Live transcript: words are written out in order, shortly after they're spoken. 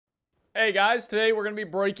Hey guys, today we're going to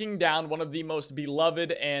be breaking down one of the most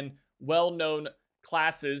beloved and well-known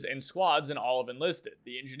classes and squads in all of Enlisted,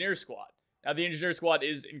 the Engineer Squad. Now, the Engineer Squad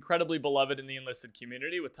is incredibly beloved in the Enlisted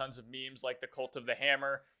community with tons of memes like the Cult of the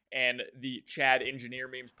Hammer and the Chad Engineer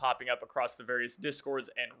memes popping up across the various Discords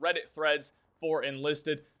and Reddit threads for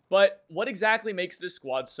Enlisted. But what exactly makes this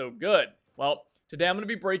squad so good? Well, today I'm going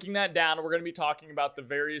to be breaking that down. We're going to be talking about the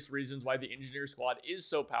various reasons why the Engineer Squad is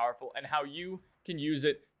so powerful and how you can use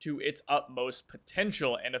it to its utmost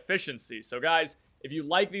potential and efficiency. So guys, if you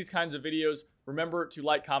like these kinds of videos, remember to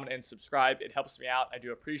like, comment, and subscribe. It helps me out. I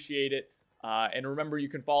do appreciate it. And remember, you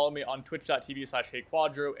can follow me on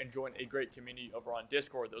twitch.tv/HeyQuadro and join a great community over on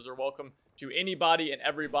Discord. Those are welcome to anybody and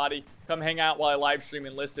everybody. Come hang out while I live stream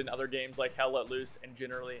Enlisted and other games like Hell Let Loose and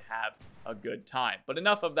generally have a good time. But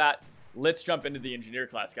enough of that. Let's jump into the Engineer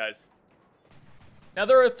class, guys. Now,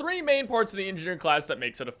 there are three main parts of the Engineer class that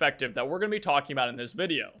makes it effective that we're going to be talking about in this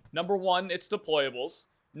video. Number one, it's deployables.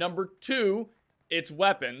 Number two, it's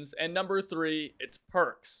weapons. And number three, it's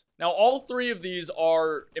perks. Now, all three of these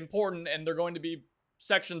are important and they're going to be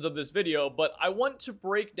sections of this video, but I want to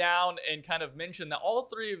break down and kind of mention that all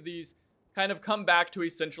three of these kind of come back to a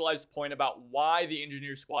centralized point about why the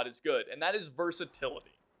Engineer Squad is good, and that is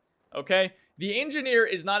versatility. Okay? The Engineer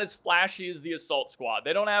is not as flashy as the Assault Squad.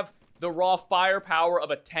 They don't have the raw firepower of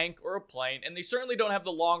a tank or a plane, and they certainly don't have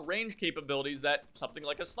the long range capabilities that something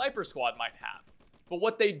like a sniper squad might have. But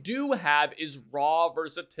what they do have is raw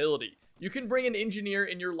versatility. You can bring an engineer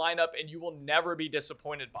in your lineup and you will never be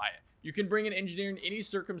disappointed by it. You can bring an engineer in any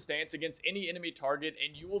circumstance against any enemy target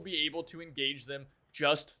and you will be able to engage them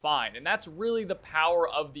just fine. And that's really the power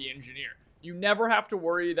of the engineer. You never have to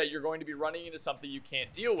worry that you're going to be running into something you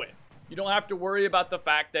can't deal with. You don't have to worry about the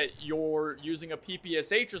fact that you're using a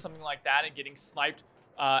PPSH or something like that and getting sniped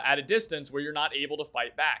at a distance where you're not able to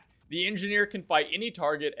fight back. The engineer can fight any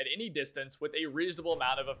target at any distance with a reasonable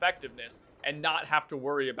amount of effectiveness and not have to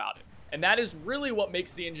worry about it. And that is really what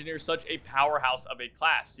makes the engineer such a powerhouse of a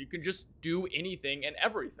class. You can just do anything and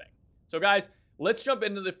everything. So guys, let's jump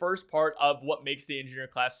into the first part of what makes the engineer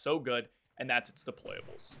class so good, and that's its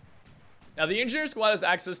deployables. Now, the Engineer Squad has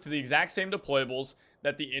access to the exact same deployables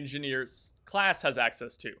that the Engineer's class has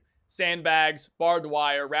access to. Sandbags, barbed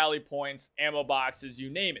wire, rally points, ammo boxes, you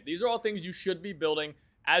name it. These are all things you should be building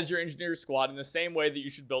as your Engineer Squad in the same way that you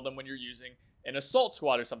should build them when you're using an Assault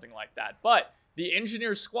Squad or something like that. But the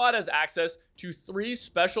Engineer Squad has access to three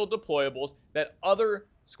special deployables that other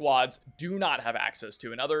squads do not have access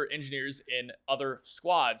to, and other engineers in other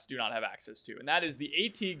squads do not have access to. And that is the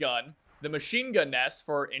AT gun, the machine gun nest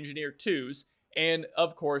for Engineer 2s, and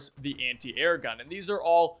of course the anti-air gun. And these are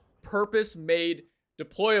all purpose-made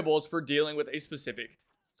deployables for dealing with a specific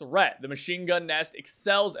threat. The machine gun nest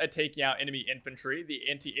excels at taking out enemy infantry. The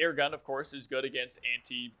anti-air gun, of course, is good against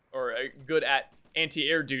good at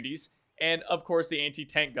anti-air duties. And of course, the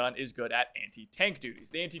anti-tank gun is good at anti-tank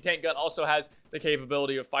duties. The anti-tank gun also has the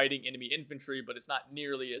capability of fighting enemy infantry, but it's not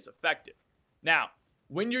nearly as effective. Now,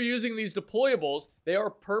 when you're using these deployables, they are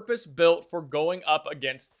purpose-built for going up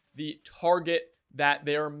against the target that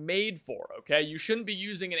they're made for, okay? You shouldn't be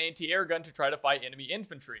using an anti-air gun to try to fight enemy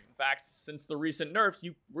infantry. In fact, since the recent nerfs,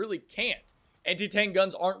 you really can't. Anti-tank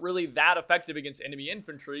guns aren't really that effective against enemy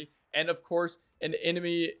infantry, and of course, an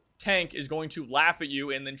enemy tank is going to laugh at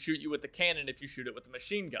you and then shoot you with the cannon if you shoot it with the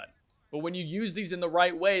machine gun. But when you use these in the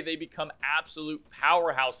right way, they become absolute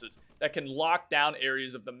powerhouses that can lock down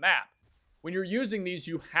areas of the map. When you're using these,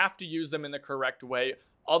 you have to use them in the correct way.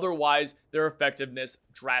 Otherwise, their effectiveness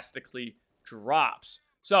drastically drops.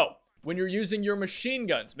 So, when you're using your machine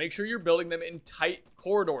guns, make sure you're building them in tight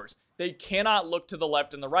corridors. They cannot look to the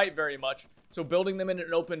left and the right very much, so building them in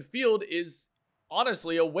an open field is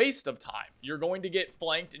honestly a waste of time. You're going to get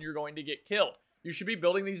flanked and you're going to get killed. You should be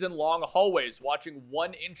building these in long hallways, watching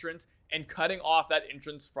one entrance and cutting off that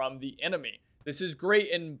entrance from the enemy. This is great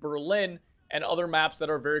in Berlin and other maps that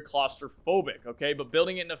are very claustrophobic, okay? But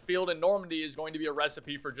building it in a field in Normandy is going to be a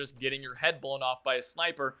recipe for just getting your head blown off by a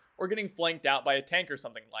sniper or getting flanked out by a tank or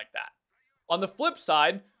something like that. On the flip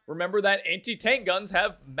side, remember that anti-tank guns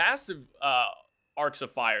have massive arcs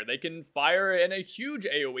of fire. They can fire in a huge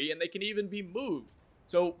AoE and they can even be moved.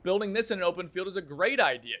 So building this in an open field is a great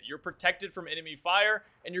idea. You're protected from enemy fire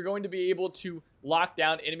and you're going to be able to lock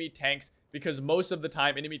down enemy tanks because most of the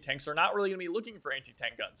time enemy tanks are not really going to be looking for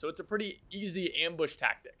anti-tank guns. So it's a pretty easy ambush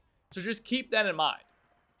tactic. So just keep that in mind.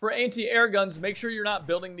 For anti-air guns, make sure you're not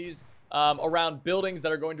building these around buildings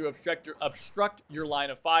that are going to obstruct your line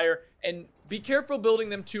of fire, and be careful building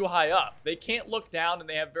them too high up. They can't look down and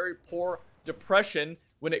they have very poor depression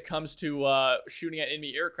when it comes to shooting at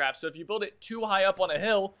enemy aircraft. So if you build it too high up on a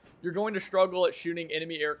hill, you're going to struggle at shooting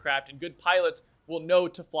enemy aircraft, and good pilots will know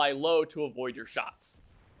to fly low to avoid your shots.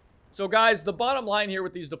 So guys, the bottom line here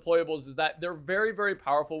with these deployables is that they're very, very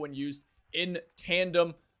powerful when used in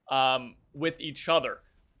tandem with each other.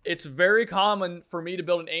 It's very common for me to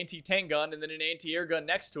build an anti-tank gun and then an anti-air gun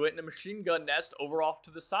next to it and a machine gun nest over off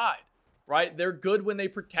to the side, right? They're good when they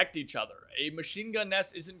protect each other. A machine gun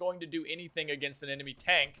nest isn't going to do anything against an enemy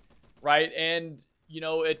tank, right? And, you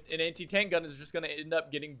know, an anti-tank gun is just going to end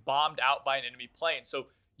up getting bombed out by an enemy plane. So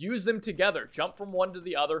use them together. Jump from one to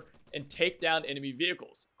the other and take down enemy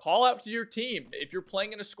vehicles. Call out to your team. If you're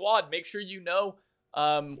playing in a squad, make sure you know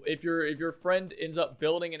if your friend ends up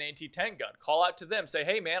building an anti-tank gun. Call out to them. Say,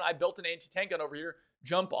 hey, man, I built an anti-tank gun over here.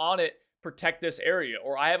 Jump on it. Protect this area.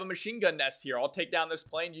 Or I have a machine gun nest here. I'll take down this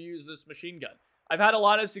plane. You use this machine gun. I've had a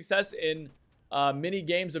lot of success in mini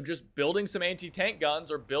games of just building some anti-tank guns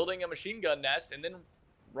or building a machine gun nest and then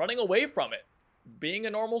running away from it. Being a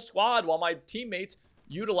normal squad while my teammates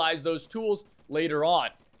utilize those tools later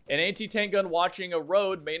on. An anti-tank gun watching a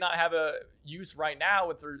road may not have a use right now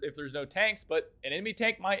if there's no tanks, but an enemy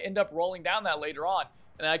tank might end up rolling down that later on.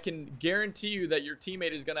 And I can guarantee you that your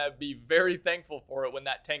teammate is going to be very thankful for it when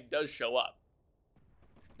that tank does show up.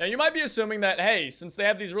 Now, you might be assuming that, hey, since they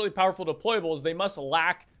have these really powerful deployables, they must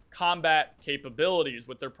lack combat capabilities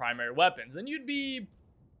with their primary weapons. And you'd be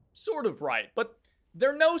sort of right, but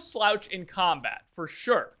they're no slouch in combat, for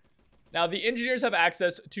sure. Now, the engineers have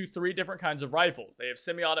access to 3 different kinds of rifles. They have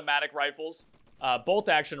semi-automatic rifles,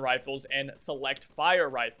 bolt-action rifles, and select-fire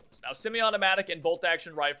rifles. Now, semi-automatic and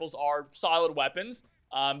bolt-action rifles are solid weapons.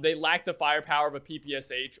 They lack the firepower of a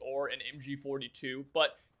PPSH or an MG42,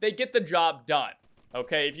 but they get the job done.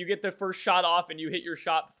 Okay, if you get the first shot off and you hit your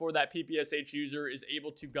shot before that PPSH user is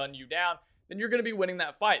able to gun you down, then you're going to be winning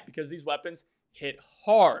that fight because these weapons hit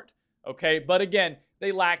hard. Okay, but again,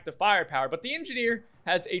 they lack the firepower. But the engineer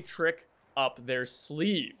has a trick up their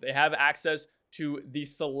sleeve. They have access to the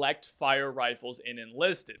select fire rifles in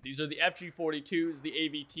Enlisted. These are the FG42s, the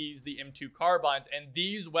AVTs, the M2 carbines, and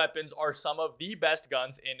these weapons are some of the best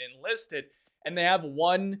guns in Enlisted. And they have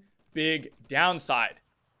one big downside: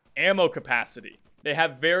 ammo capacity. They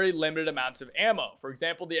have very limited amounts of ammo. For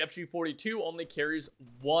example, the FG42 only carries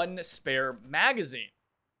 1 spare magazine.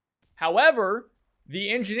 However,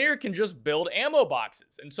 the engineer can just build ammo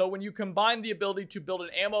boxes. And so when you combine the ability to build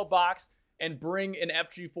an ammo box and bring an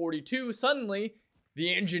FG42, suddenly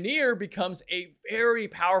the engineer becomes a very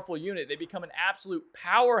powerful unit. They become an absolute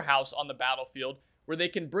powerhouse on the battlefield where they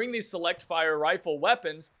can bring these select fire rifle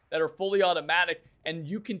weapons that are fully automatic, and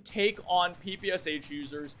you can take on PPSH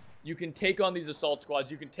users, you can take on these assault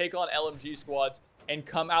squads, you can take on LMG squads and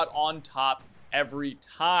come out on top every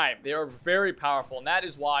time. They are very powerful, and that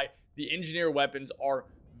is why the engineer weapons are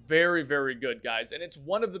very, very good, guys. And it's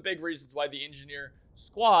one of the big reasons why the engineer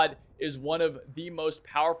squad is one of the most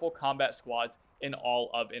powerful combat squads in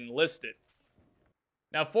all of Enlisted.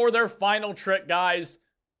 Now, for their final trick, guys,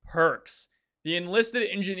 perks. The Enlisted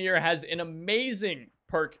engineer has an amazing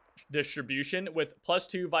perk distribution with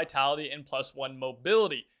 +2 vitality and +1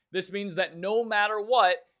 mobility. This means that no matter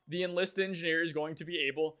what, the Enlisted engineer is going to be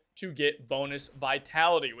able to get bonus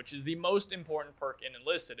vitality, which is the most important perk in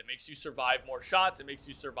Enlisted. It makes you survive more shots. It makes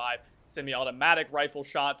you survive semi-automatic rifle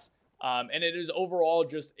shots. And it is overall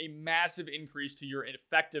just a massive increase to your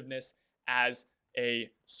effectiveness as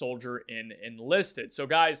a soldier in Enlisted. So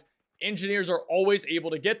guys, engineers are always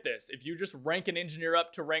able to get this. If you just rank an engineer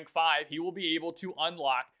up to rank 5, he will be able to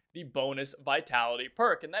unlock the bonus vitality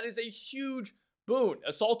perk. And that is a huge boon.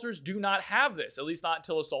 Assaulters do not have this, at least not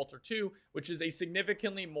until Assaulter 2, which is a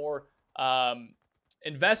significantly more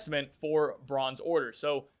investment for Bronze Order.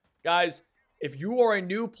 So guys, if you are a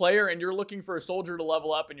new player and you're looking for a soldier to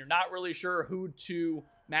level up and you're not really sure who to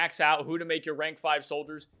max out, who to make your rank 5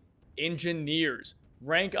 soldiers, engineers.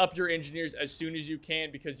 Rank up your engineers as soon as you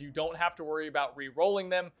can because you don't have to worry about re-rolling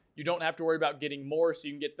them. You don't have to worry about getting more so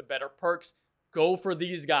you can get the better perks. Go for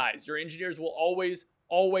these guys. Your engineers will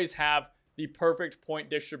always have the perfect point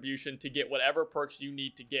distribution to get whatever perks you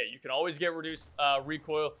need to get. You can always get reduced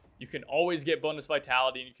recoil. You can always get bonus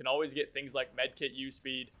vitality. And you can always get things like medkit use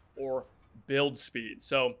speed or build speed.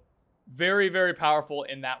 So very, very powerful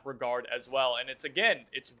in that regard as well. And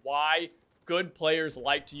it's why good players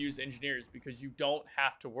like to use engineers, because you don't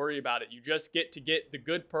have to worry about it. You just get to get the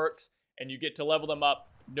good perks and you get to level them up.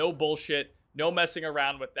 No bullshit. No messing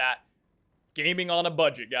around with that. Gaming on a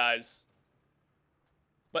budget, guys.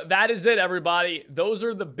 But that is it, everybody. Those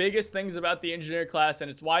are the biggest things about the engineer class, and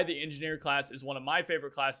it's why the engineer class is one of my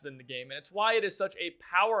favorite classes in the game, and it's why it is such a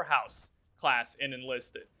powerhouse class in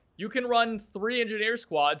Enlisted. you can run 3 engineer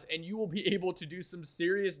squads and you will be able to do some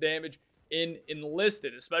serious damage in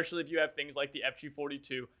Enlisted, especially if you have things like the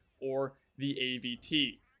FG42 or the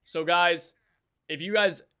AVT. So guys, if you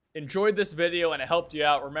guys enjoyed this video and it helped you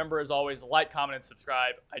out, remember as always, like, comment, and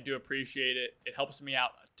subscribe. I do appreciate it. It helps me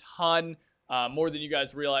out a ton, more than you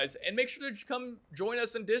guys realize. And make sure to come join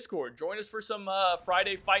us in Discord. Join us for some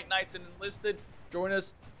Friday fight nights in Enlisted. Join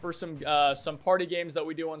us for some party games that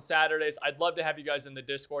we do on Saturdays. I'd love to have you guys in the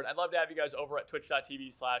Discord. I'd love to have you guys over at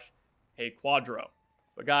twitch.tv/HeyQuadro.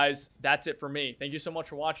 But guys, that's it for me. Thank you so much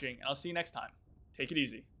for watching, and I'll see you next time. Take it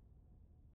easy.